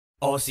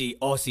Aussie,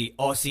 Aussie,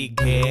 Aussie,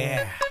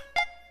 yeah.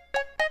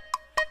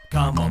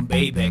 Come on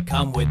baby,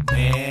 come with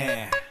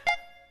me.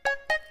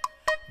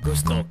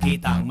 Gusto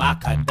kitang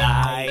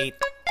makadite.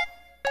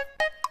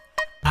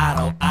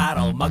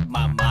 Araw-araw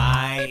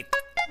magmamight.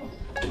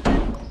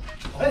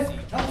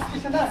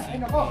 Umpisa na! Ay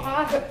nako!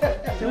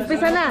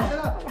 Umpisa na!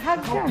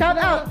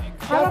 Shout out!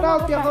 Shout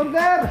out, Tia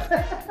Konder!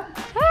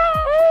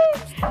 Hi!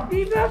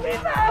 Bina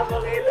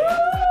Abongilo!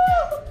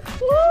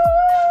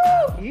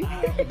 Woo!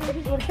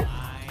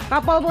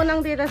 Papaw mo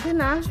ng tita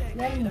sin ha?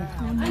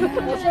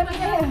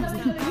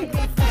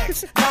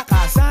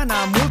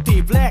 Nakasana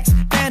multiplex.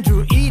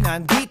 Andrew E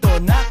nandito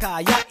na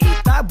kaya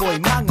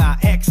itaboy mga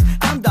ex.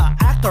 I'm the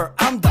actor,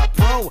 I'm the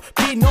pro.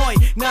 Pinoy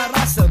na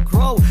Russell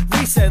Crowe.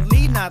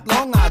 Recently, not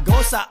long ago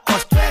sa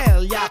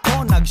Australia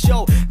ko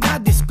nag-show.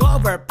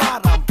 Na-discover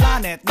parang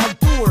planet.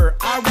 Nag-tour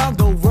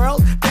around the world.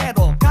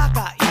 Pero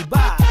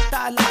kakaiba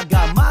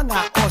talaga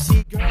mga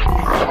Aussie girl.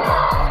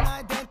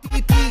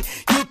 Identity,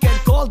 you can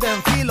call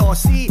them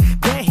Philosophy.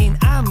 Dehin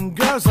am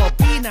girls o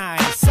Pinay.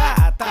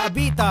 Sa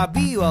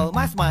tabi-tabi, well,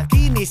 mas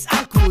makinis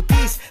ang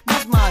kutis.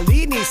 Mas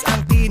malinis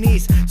ang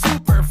tinis.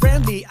 Super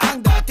friendly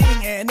ang dating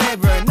and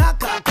never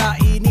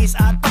nakakainis.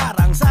 At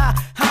parang sa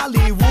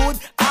Hollywood,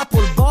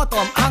 apple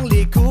bottom ang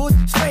likod.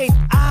 Straight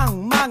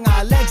ang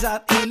mga legs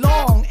at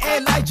ilong.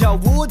 Elijah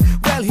Wood,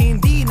 well,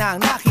 hindi na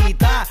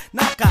nakita.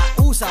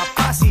 Nakausap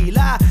pa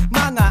sila.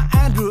 Mga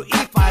Andrew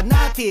E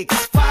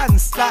fanatics,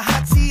 fans,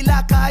 lahat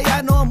sila.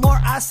 Kaya no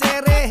more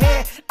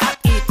aserehe at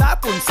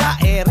itapon sa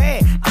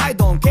ere. I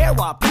don't care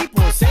what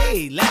people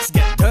say, let's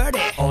get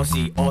dirty.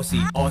 Aussie,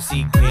 Aussie,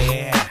 Aussie,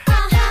 yeah.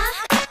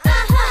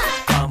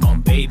 Come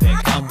on baby,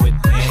 come with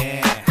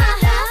me.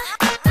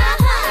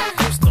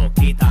 Gusto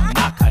kitang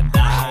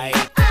makadite.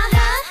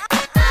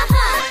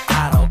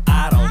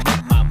 Araw-araw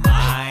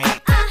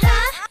magmamight.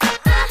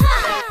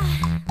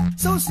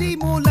 So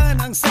simulan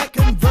ang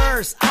second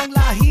verse. Ang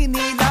lahi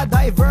nila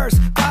diverse.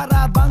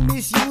 Para bang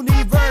Miss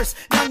Universe.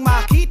 Nang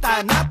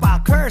makita na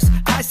pa-curse,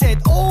 I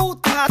said, oh,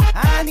 not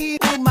honey.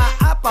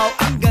 Umaapaw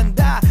ang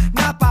ganda.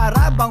 Na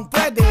para bang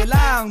pwede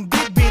lang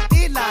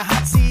bitbiti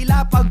lahat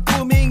sila. Pag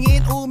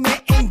tumingin,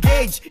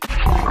 umi-engage.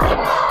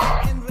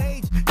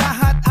 Enrage.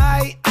 Lahat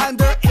ay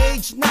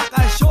underage.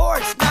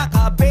 Naka-shorts,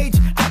 naka-beige.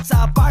 At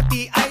sa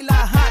party ay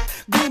lahat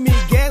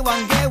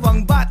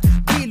gumigewang-gewang bat.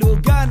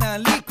 Bilugan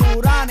ang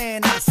likuran.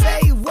 And I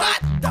say,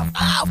 what the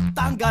f***?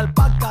 Tanggal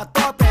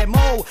pagka-torpe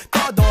mo.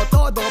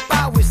 Todo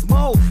pawis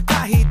mo.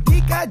 Kahit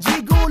di ka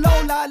gigulo,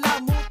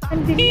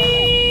 lalamutan.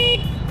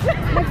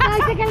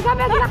 Nag-tricycle ka,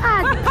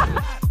 maglakad!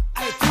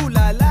 Ay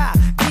tulala,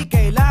 di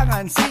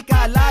kailangan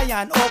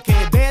sikalayan.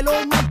 Okay,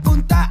 belong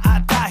magpunta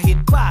at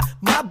kahit pa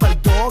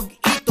mabaldog,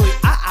 ito'y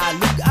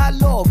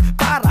aalog-alog.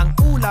 Parang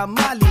ulam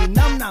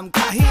malinamnam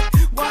kahit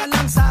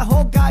walang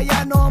sahog.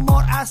 Kaya no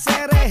more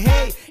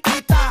aserehe,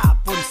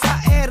 itapon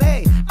sa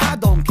ere. I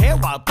don't care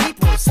what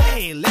people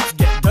say, let's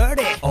get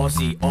dirty.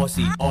 Aussie,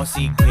 Aussie,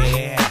 Aussie,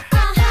 yeah.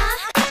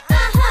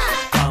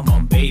 Come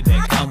on baby,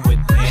 come with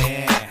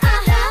me.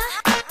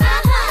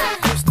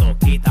 Gusto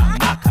kitang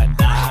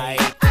makadite.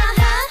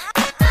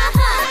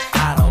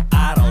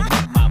 Araw-araw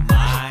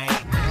magmamight.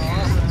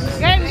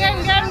 Game,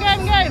 game, game,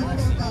 game, game!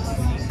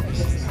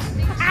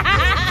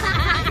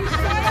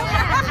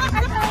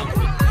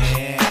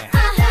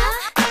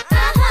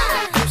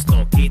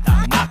 Gusto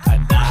kitang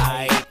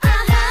makadite.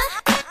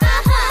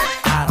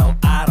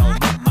 Araw-araw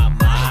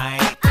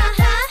magmamight.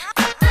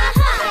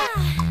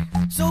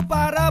 So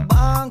para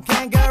bang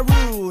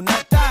kangaroo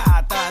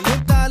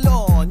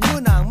nagtatalon-talon,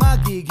 yun ang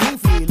magiging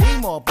feeling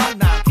mo pag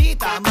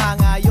nakita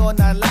mga yon.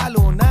 Na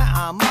lalo na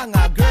ang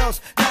mga girls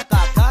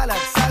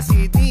nakakalat sa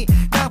CD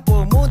na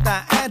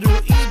pumunta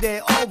Andrew Ide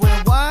Owen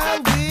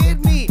wild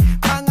with me.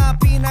 Mga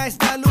Pinays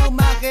na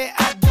lumaki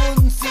at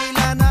dun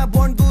sila na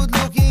born. Good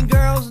looking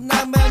girls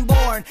na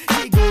Melbourne,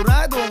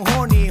 siguradong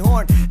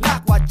horny-horn.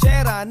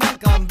 Lakwachera ng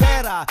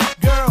Canberra,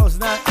 girls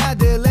ng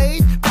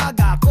Adelaide. Pag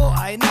ako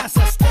ay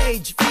nasa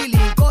stage,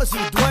 feeling ko si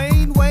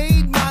Dwayne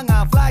Wade.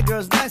 Mga fly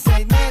girls na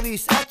St.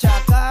 Mary's at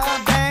saka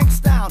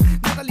Bankstown.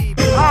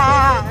 Nakalipid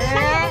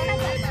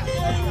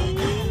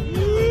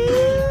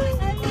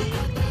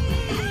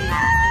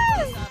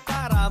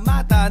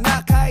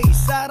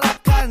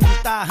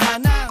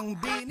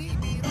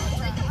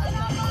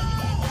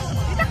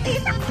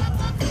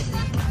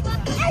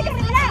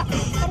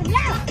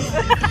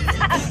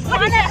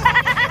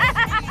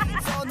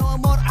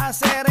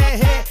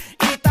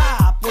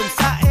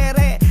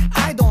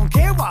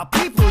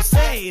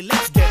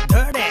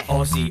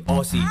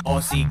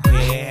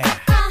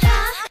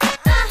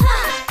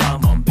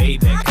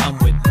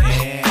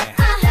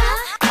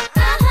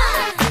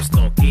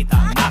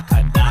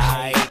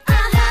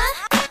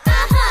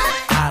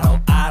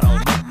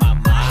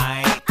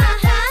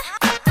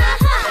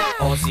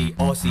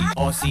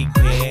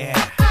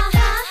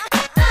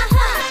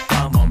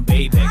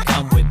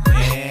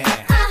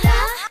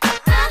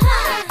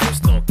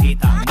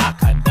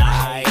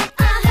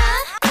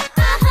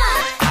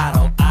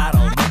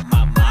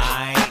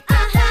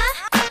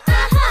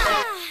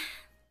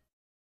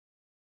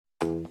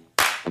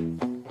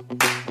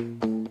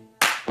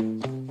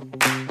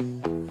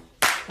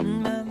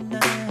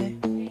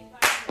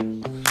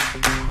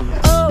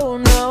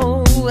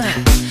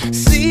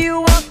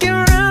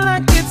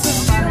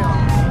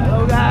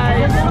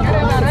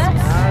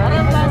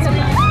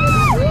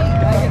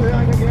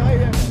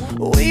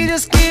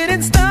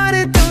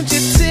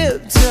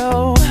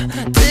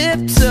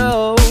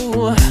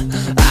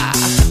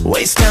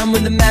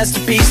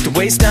masterpiece, to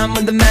waste time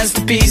with the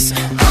masterpiece.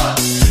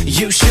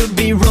 You should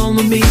be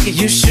rolling me,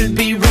 you should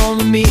be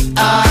rolling me.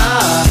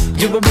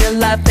 You're a real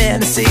life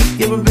fantasy,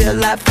 you're a real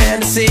life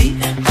fantasy.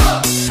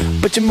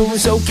 But you're moving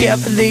so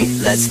carefully,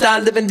 let's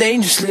start living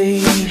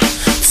dangerously.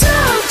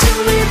 Talk to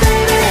me,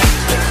 baby.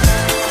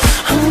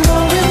 I'm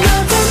rolling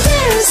up on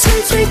this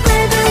sweet, sweet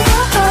baby.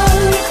 Whoa.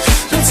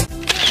 Let's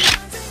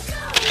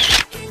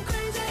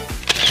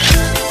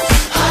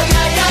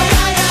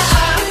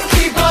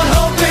keep on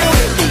hoping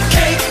we'll be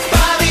cake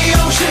by the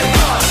ocean.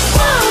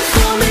 Walk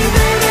for me,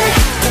 baby.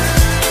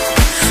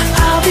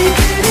 I'll be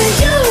pretty,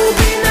 you'll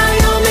be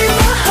Naomi.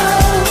 Whoa.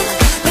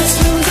 Let's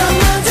lose our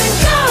minds and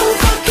go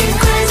fucking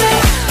crazy.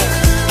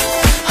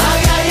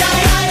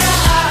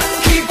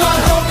 Keep on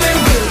hoping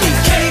we'll be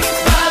cake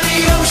by the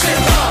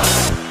ocean.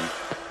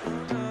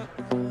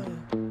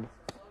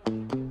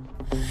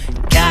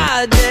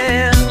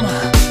 Goddamn,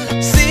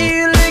 see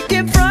you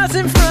licking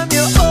frosting from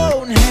your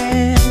own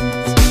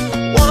hands.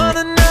 Want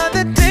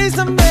another taste?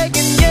 I'm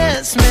begging,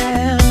 yes,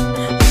 man.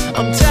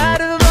 I'm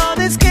tired of all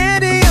this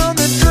candy on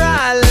the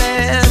dry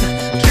land,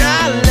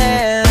 dry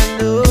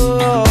land.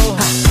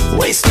 Oh,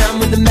 waste time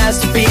with the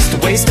masterpiece, to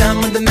waste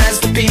time with the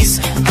masterpiece.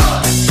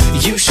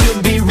 You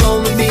should be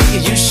rolling me,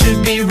 you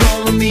should be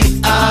rolling me.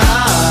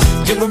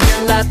 You're a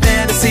real life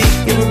fantasy,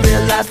 you're a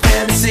real life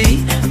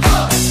fantasy.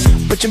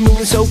 But you're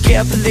moving so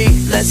carefully,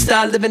 let's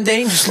start living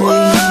dangerously.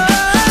 Talk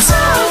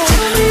to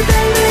me,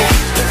 baby.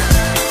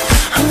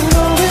 I'm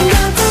rolling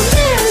up on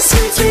this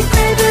sweet, sweet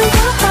baby.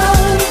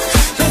 Whoa.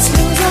 Let's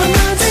lose our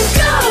minds and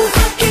go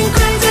fucking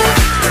crazy.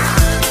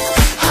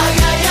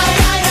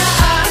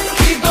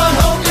 Keep on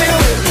hoping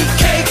we'll be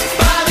cake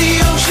by the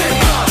ocean.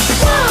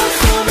 Walk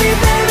for me,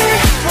 baby.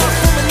 Walk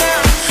for me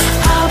now.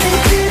 I'll be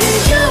pretty,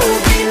 you'll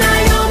be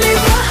Naomi.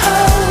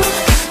 Whoa.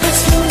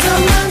 Let's lose our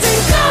minds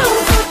and go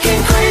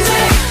fucking crazy.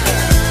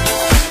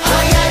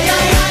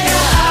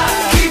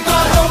 Keep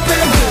on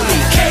hoping we'll be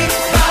cake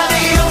by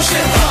the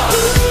ocean.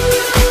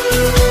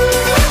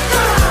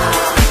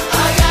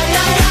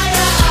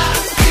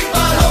 Keep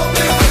on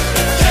hoping we'll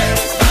be cake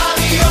by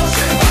the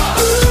ocean.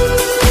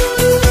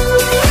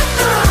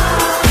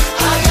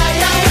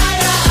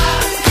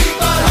 Keep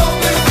on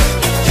hoping we'll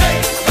be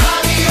cake by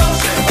the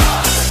ocean.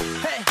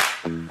 Hey,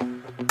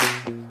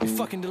 you're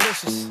fucking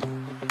delicious.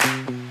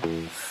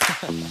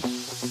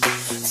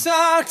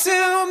 Talk to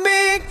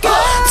me, girl.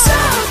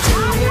 Talk to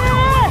me.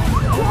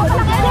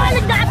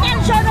 Calling the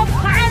attention of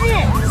Harry!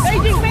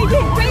 Beijing,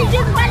 Beijing,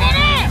 Beijing,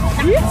 Balene!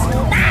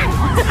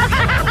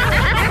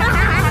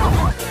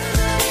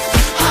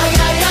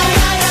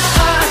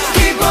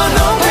 Keep on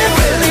hoping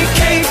we'll be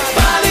cake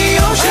by the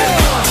ocean.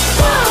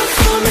 Walk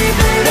for me,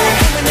 baby.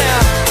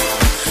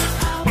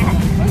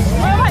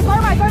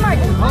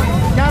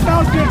 Shout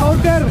out kay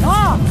Counter.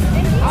 Oh!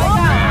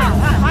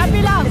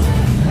 Happy lang!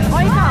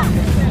 Okay ka!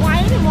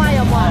 Muhay ni muhay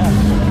mo!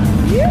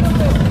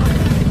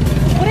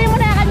 Puri mo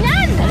na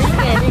kanyan!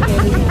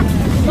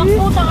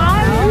 Magputa ka!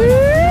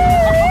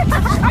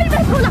 Ay,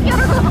 may kulak yun!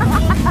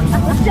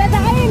 Diyan na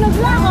kayo,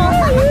 nagla ko!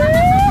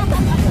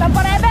 Lang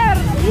forever!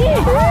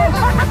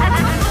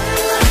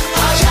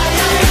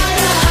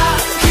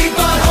 Keep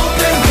on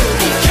hoping we'll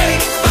be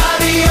cake by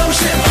the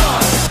ocean.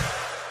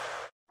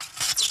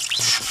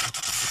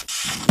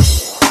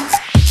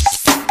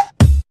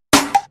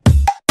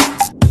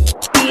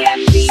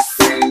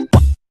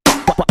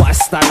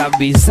 Basta la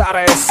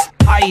Bizares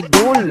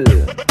Idol.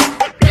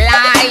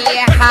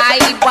 Fly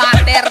high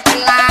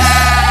butterfly,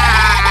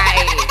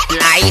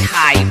 fly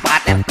high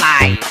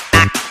butterfly,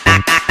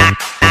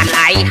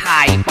 fly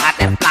high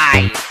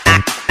butterfly,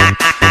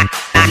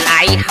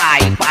 fly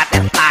high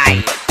butterfly,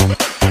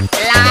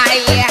 fly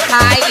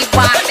high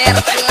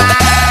butterfly.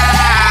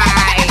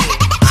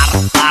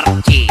 Par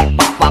chi,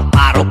 papa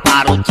paru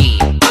paru chi,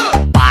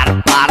 par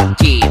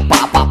chi,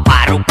 papa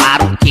paru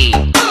paru chi,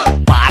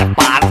 par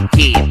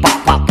chi,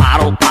 papa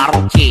paru paru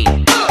chi,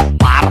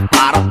 par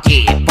chi,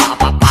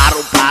 papa paru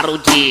paru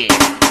chi,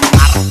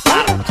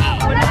 par chi.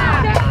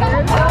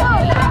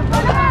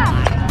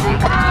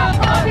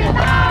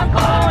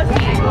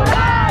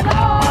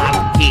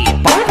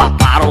 Papa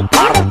paru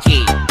paru chi.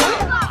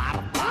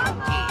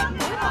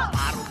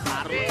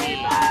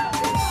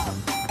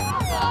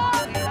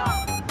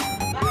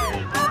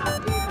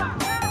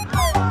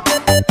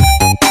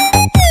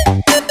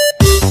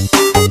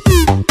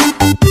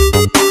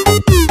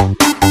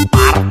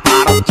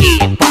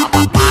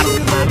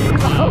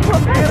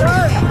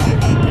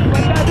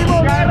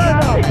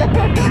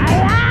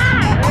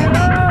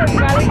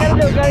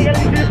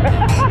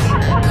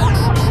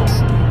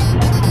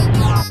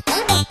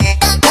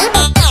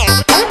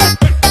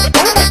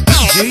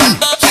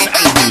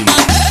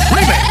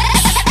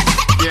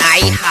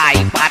 Fly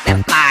high